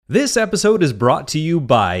This episode is brought to you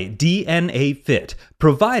by DNA Fit,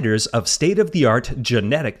 providers of state-of-the-art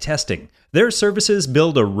genetic testing. Their services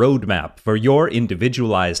build a roadmap for your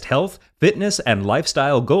individualized health, fitness, and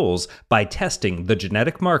lifestyle goals by testing the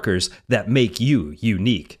genetic markers that make you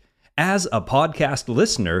unique. As a podcast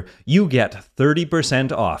listener, you get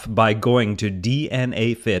 30% off by going to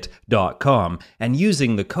dnafit.com and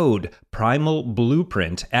using the code Primal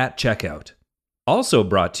Blueprint at checkout. Also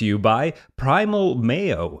brought to you by Primal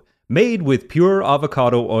Mayo. Made with pure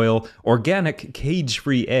avocado oil, organic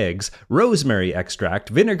cage-free eggs, rosemary extract,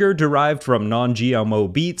 vinegar derived from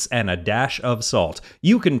non-GMO beets, and a dash of salt,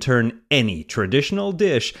 you can turn any traditional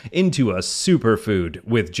dish into a superfood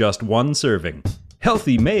with just one serving.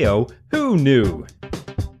 Healthy mayo, who knew?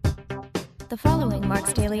 The following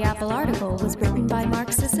Mark's Daily Apple article was written by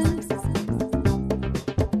Mark Sisson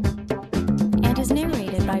and is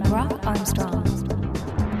narrated by Brock Armstrong.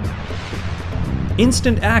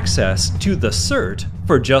 Instant access to the Cert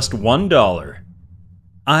for just $1.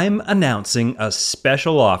 I'm announcing a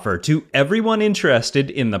special offer to everyone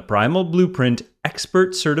interested in the Primal Blueprint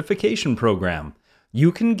Expert Certification program.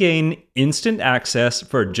 You can gain instant access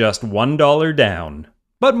for just $1 down.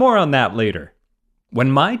 But more on that later.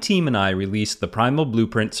 When my team and I released the Primal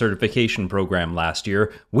Blueprint Certification program last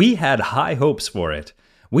year, we had high hopes for it.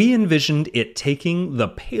 We envisioned it taking the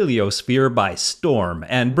paleosphere by storm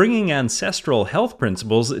and bringing ancestral health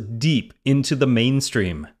principles deep into the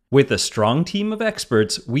mainstream. With a strong team of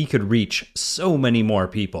experts, we could reach so many more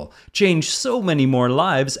people, change so many more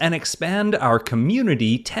lives, and expand our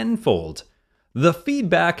community tenfold. The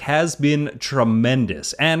feedback has been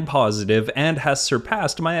tremendous and positive and has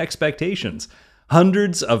surpassed my expectations.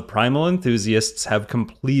 Hundreds of primal enthusiasts have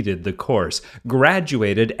completed the course,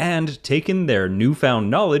 graduated, and taken their newfound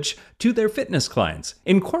knowledge to their fitness clients,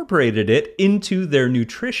 incorporated it into their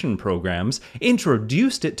nutrition programs,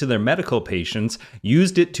 introduced it to their medical patients,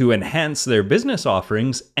 used it to enhance their business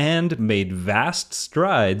offerings, and made vast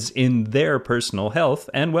strides in their personal health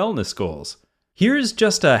and wellness goals. Here's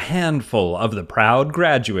just a handful of the proud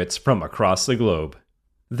graduates from across the globe.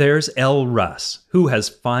 There's Elle Russ, who has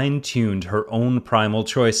fine-tuned her own primal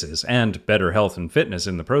choices and better health and fitness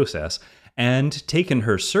in the process, and taken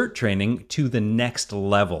her Cert training to the next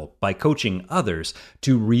level by coaching others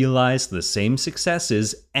to realize the same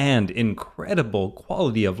successes and incredible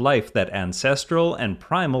quality of life that ancestral and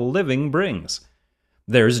primal living brings.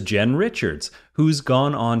 There's Jen Richards, who's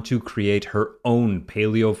gone on to create her own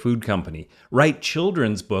paleo food company, write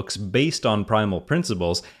children's books based on primal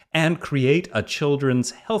principles, and create a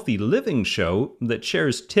children's healthy living show that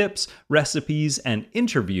shares tips, recipes, and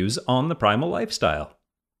interviews on the primal lifestyle.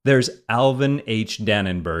 There's Alvin H.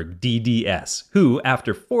 Dannenberg, DDS, who,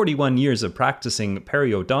 after 41 years of practicing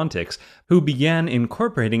periodontics, who began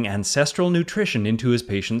incorporating ancestral nutrition into his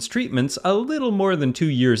patients' treatments a little more than 2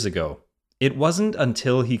 years ago. It wasn't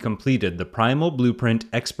until he completed the Primal Blueprint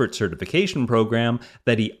Expert Certification program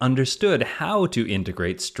that he understood how to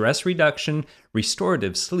integrate stress reduction,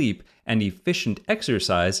 restorative sleep, and efficient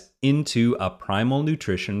exercise into a primal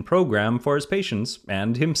nutrition program for his patients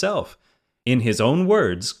and himself. In his own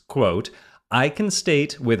words, quote, "I can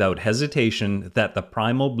state without hesitation that the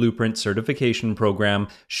Primal Blueprint Certification program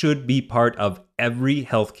should be part of every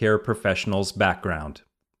healthcare professional's background."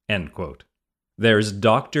 End quote. There's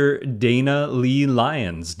Dr. Dana Lee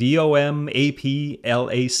Lyons,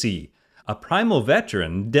 DOMAPLAC. A primal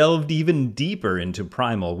veteran delved even deeper into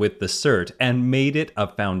primal with the Cert and made it a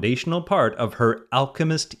foundational part of her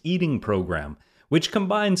Alchemist Eating program, which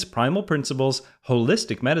combines primal principles,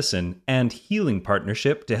 holistic medicine, and healing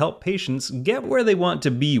partnership to help patients get where they want to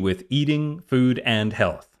be with eating, food, and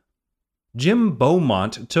health. Jim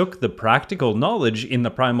Beaumont took the practical knowledge in the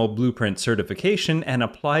Primal Blueprint Certification and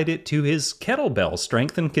applied it to his kettlebell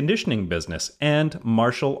strength and conditioning business and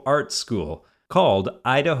martial arts school called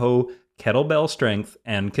Idaho Kettlebell Strength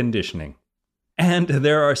and Conditioning. And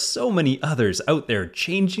there are so many others out there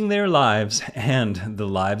changing their lives and the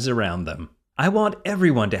lives around them. I want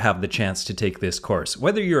everyone to have the chance to take this course,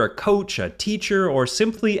 whether you're a coach, a teacher, or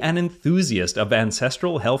simply an enthusiast of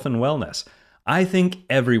ancestral health and wellness. I think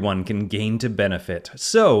everyone can gain to benefit.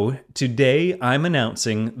 So, today I'm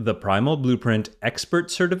announcing the Primal Blueprint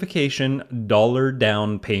Expert Certification $1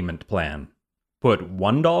 down payment plan. Put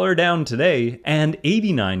 $1 down today and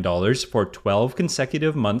 $89 for 12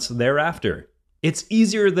 consecutive months thereafter. It's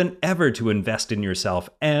easier than ever to invest in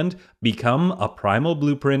yourself and become a Primal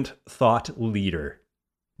Blueprint thought leader.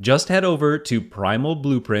 Just head over to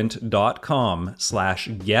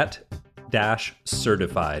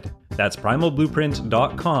primalblueprint.com/get-certified. That's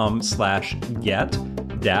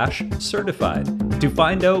primalblueprint.com/get-certified to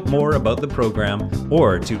find out more about the program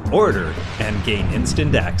or to order and gain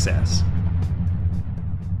instant access.